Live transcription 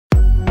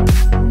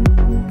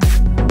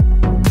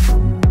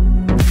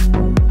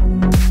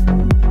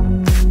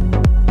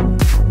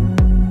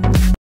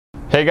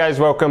Hey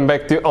guys, welcome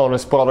back to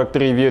Honest Product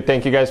Review.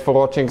 Thank you guys for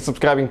watching and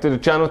subscribing to the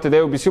channel.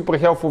 Today will be super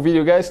helpful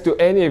video guys to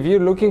any of you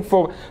looking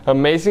for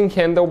amazing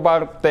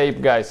handlebar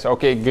tape guys.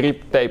 Okay,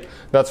 grip tape.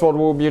 That's what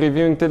we'll be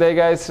reviewing today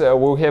guys.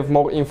 We'll have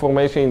more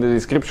information in the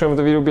description of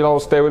the video below.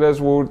 Stay with us.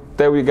 We'll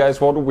tell you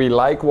guys what we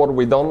like, what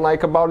we don't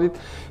like about it,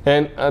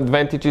 and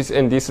advantages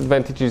and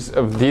disadvantages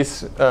of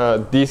this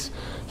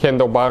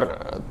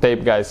handlebar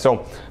tape guys.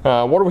 So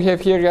what we have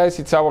here guys,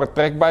 it's our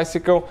track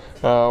bicycle.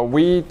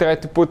 We try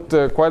to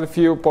put quite a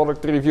few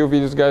product review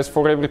videos guys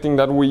for everything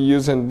that we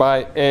use and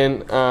buy,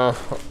 and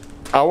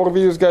our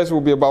videos guys will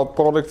be about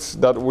products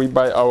that we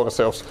buy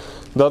ourselves.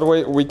 That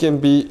way we can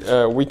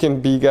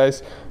be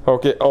guys,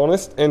 okay,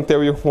 honest and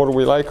tell you what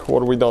we like,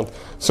 what we don't.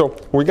 So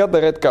we got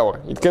the red cover.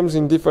 It comes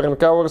in different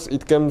colors.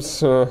 It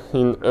comes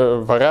in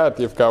a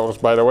variety of colors,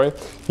 by the way.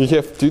 You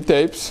have two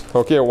tapes,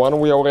 okay, one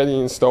we already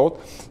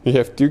installed. You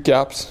have two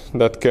caps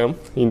that come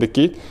in the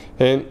kit,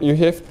 and you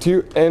have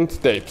two end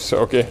tapes.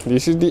 Okay,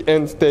 this is the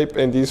end tape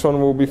and this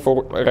one will be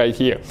for right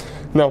here.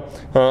 Now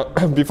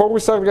before we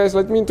start guys,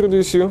 let me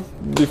introduce you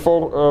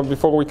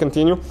before we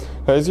continue.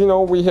 As you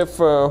know, we have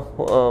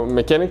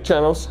mechanic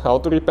channels, how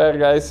to repair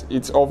guys.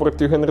 It's over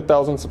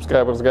 200,000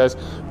 subscribers guys.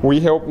 We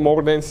help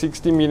more than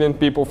 60 million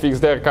people fix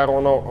their car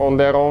on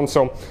their own.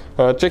 So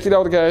check it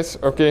out guys.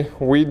 Okay,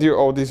 we do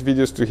all these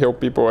videos to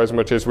help people as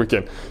much as we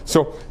can.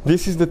 So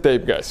this is the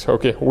tape guys.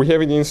 Okay, we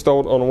have it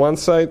installed on one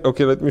side.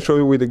 Okay, let me show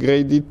you with the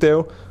gray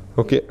detail.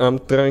 Okay, I'm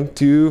trying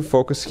to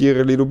focus here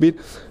a little bit.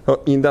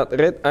 In that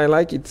red I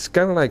like, it's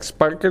kind of like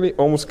sparkly,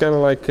 almost kind of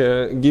like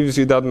gives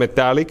you that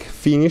metallic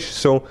finish.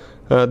 So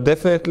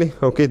definitely,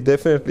 okay,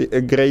 definitely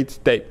a great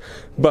tape.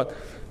 But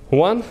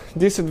one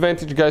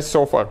disadvantage guys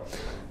so far,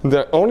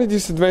 the only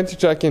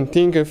disadvantage I can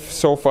think of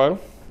so far,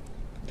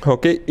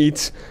 okay,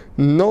 it's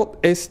not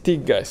as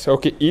thick guys.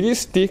 Okay, it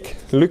is thick,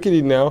 look at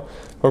it now.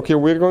 Okay,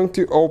 we're going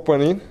to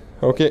open it,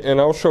 okay, and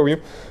I'll show you,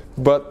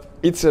 but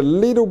it's a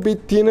little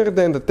bit thinner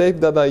than the tape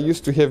that I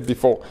used to have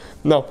before.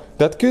 Now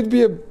that could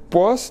be a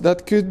plus,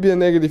 that could be a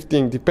negative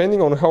thing,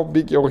 depending on how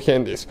big your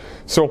hand is.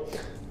 So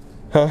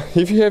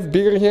if you have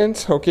bigger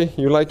hands, okay,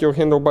 you like your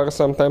handlebar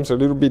sometimes a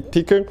little bit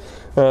thicker.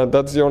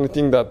 That's the only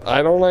thing that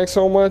I don't like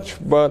so much,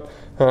 but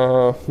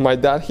my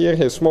dad here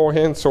has small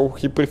hands, so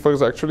he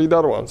prefers actually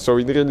that one. So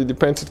it really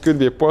depends. It could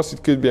be a plus,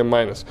 it could be a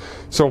minus.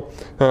 So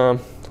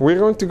we're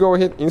going to go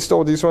ahead,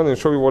 install this one and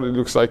show you what it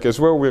looks like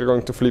as well. We're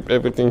going to flip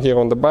everything here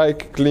on the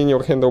bike, clean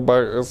your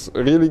handlebars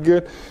really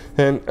good.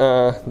 And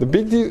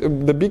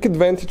the big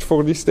advantage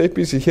for this tape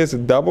is it has a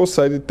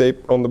double-sided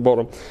tape on the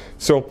bottom.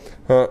 So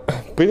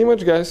pretty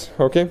much guys,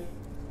 okay,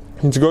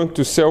 it's going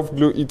to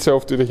self-glue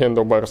itself to the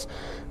handlebars.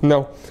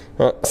 Now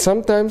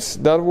sometimes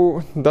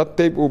that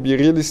tape will be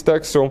really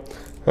stuck, so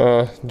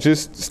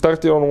just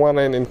start it on one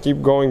end and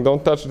keep going.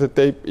 Don't touch the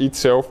tape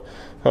itself.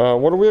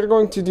 What we're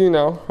going to do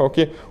now,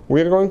 okay,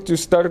 we're going to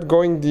start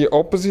going the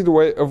opposite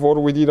way of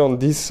what we did on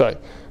this side.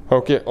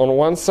 Okay, on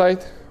one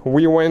side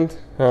we went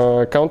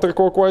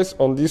counterclockwise,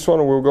 on this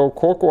one we'll go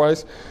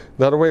clockwise.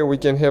 That way we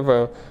can have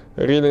a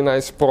really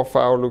nice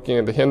profile looking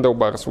at the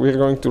handlebars. We're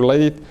going to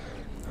let it,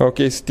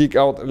 okay, stick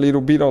out a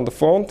little bit on the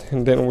front,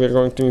 and then we're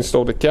going to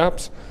install the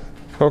caps.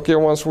 Okay,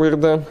 once we're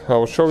done,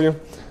 I'll show you.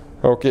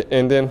 Okay,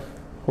 and then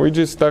we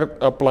just start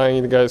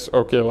applying it guys,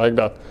 okay, like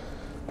that.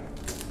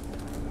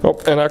 Oh,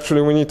 and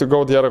actually we need to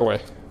go the other way,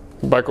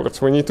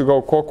 backwards. We need to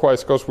go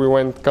clockwise because we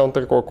went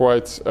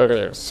counterclockwise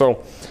earlier.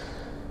 So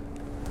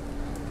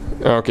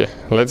okay,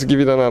 let's give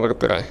it another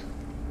try.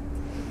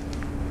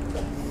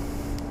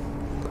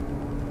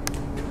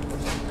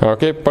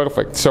 Okay,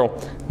 perfect. So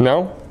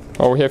now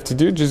all we have to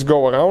do, just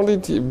go around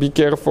it. Be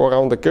careful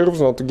around the curves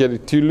not to get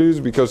it too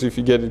loose, because if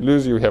you get it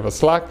loose you have a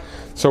slack.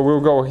 So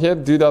we'll go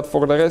ahead, do that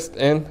for the rest,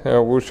 and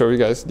we'll show you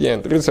guys the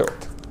end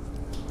result.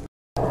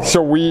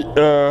 So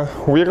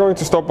we're going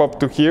to stop up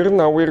to here.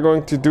 Now we're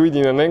going to do it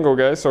in an angle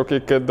guys. Okay,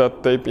 cut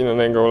that tape in an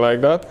angle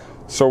like that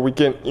so we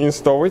can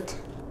install it,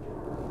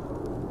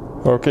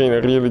 okay, in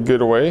a really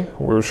good way.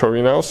 We'll show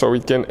you now. So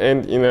it can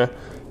end in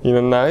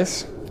a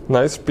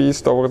nice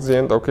piece towards the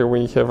end. Okay,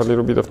 we have a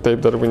little bit of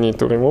tape that we need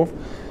to remove.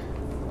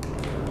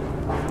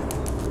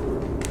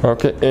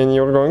 Okay, and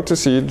you're going to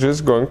see it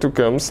just going to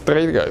come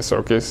straight guys.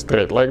 Okay,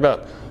 straight like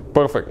that.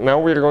 Perfect. Now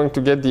we're going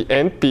to get the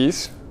end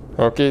piece,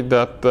 okay,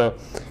 that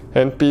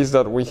end piece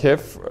that we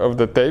have of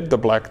the tape, the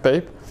black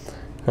tape.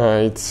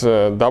 It's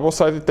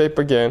double-sided tape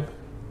again.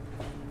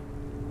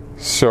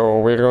 So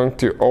we're going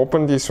to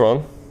open this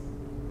one.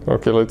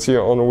 Okay, let's see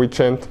on which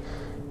end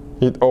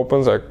it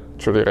opens.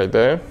 Actually right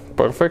there.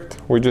 Perfect.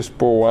 We just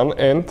pull one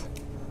end.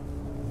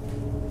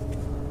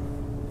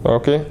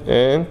 Okay,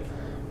 and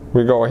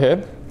we go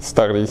ahead,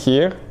 start it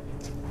here.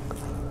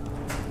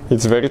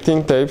 It's very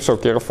thin tape, so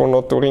careful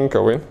not to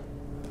wrinkle it.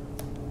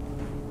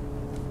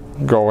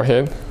 Go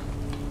ahead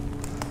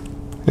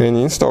and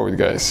install it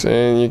guys,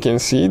 and you can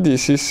see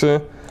this is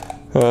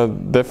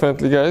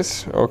definitely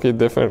guys, okay,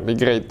 definitely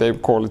great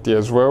tape quality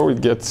as well.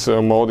 It gets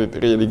molded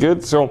really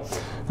good. So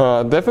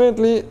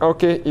definitely,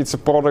 okay, it's a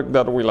product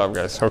that we love,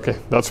 guys. Okay,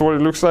 that's what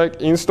it looks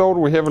like installed.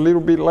 We have a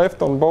little bit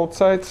left on both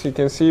sides. You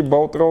can see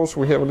both rows,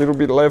 we have a little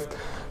bit left,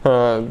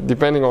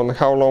 depending on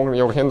how long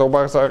your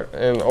handlebars are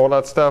and all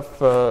that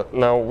stuff.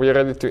 Now we're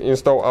ready to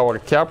install our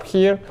cap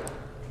here.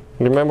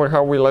 Remember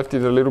how we left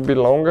it a little bit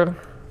longer?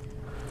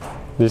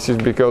 This is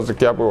because the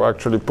cap will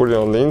actually put it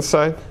on the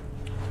inside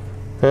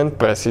and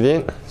press it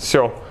in.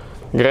 So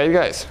great,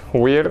 guys,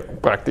 we're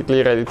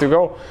practically ready to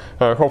go.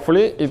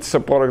 Hopefully it's a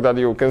product that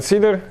you'll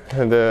consider.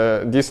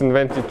 The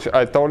disadvantage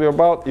I told you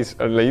about is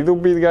a little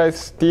bit,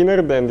 guys,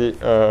 thinner than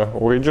the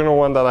original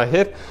one that I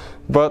had,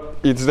 but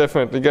it's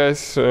definitely,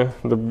 guys,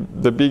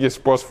 the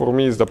biggest plus for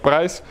me is the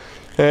price,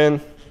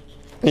 and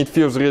it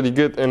feels really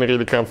good and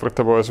really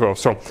comfortable as well.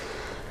 So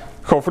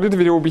hopefully the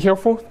video will be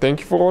helpful.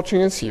 Thank you for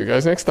watching and see you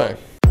guys next time.